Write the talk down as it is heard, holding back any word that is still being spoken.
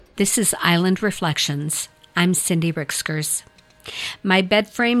This is Island Reflections. I'm Cindy Rickskers. My bed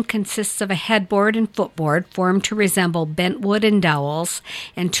frame consists of a headboard and footboard formed to resemble bent wood and dowels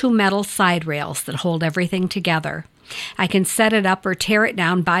and two metal side rails that hold everything together. I can set it up or tear it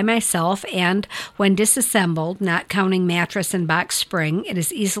down by myself, and when disassembled, not counting mattress and box spring, it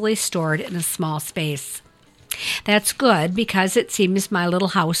is easily stored in a small space. That's good because it seems my little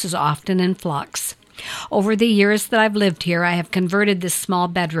house is often in flux. Over the years that I've lived here, I have converted this small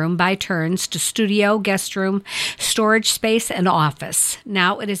bedroom by turns to studio, guest room, storage space, and office.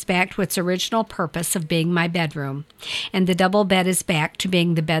 Now it is back to its original purpose of being my bedroom, and the double bed is back to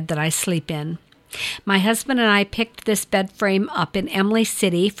being the bed that I sleep in. My husband and I picked this bed frame up in Emily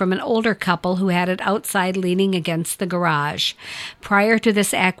City from an older couple who had it outside leaning against the garage. Prior to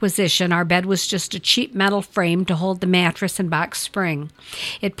this acquisition, our bed was just a cheap metal frame to hold the mattress and box spring.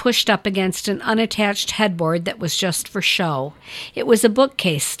 It pushed up against an unattached headboard that was just for show. It was a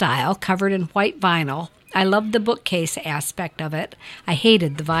bookcase style, covered in white vinyl. I loved the bookcase aspect of it. I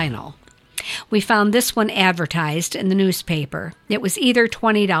hated the vinyl. We found this one advertised in the newspaper. It was either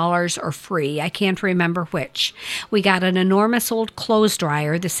 $20 or free. I can't remember which. We got an enormous old clothes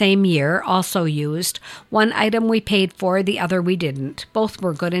dryer the same year, also used. One item we paid for, the other we didn't. Both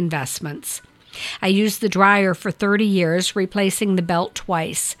were good investments. I used the dryer for 30 years, replacing the belt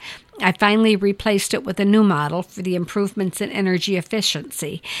twice. I finally replaced it with a new model for the improvements in energy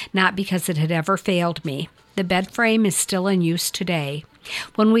efficiency, not because it had ever failed me. The bed frame is still in use today.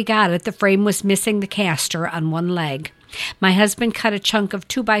 When we got it, the frame was missing the caster on one leg. My husband cut a chunk of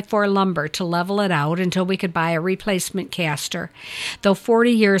 2x4 lumber to level it out until we could buy a replacement caster. Though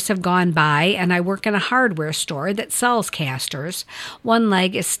 40 years have gone by and I work in a hardware store that sells casters, one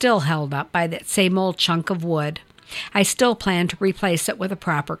leg is still held up by that same old chunk of wood. I still plan to replace it with a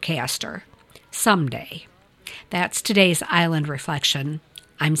proper caster. Someday. That's today's Island Reflection.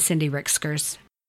 I'm Cindy Rickskers.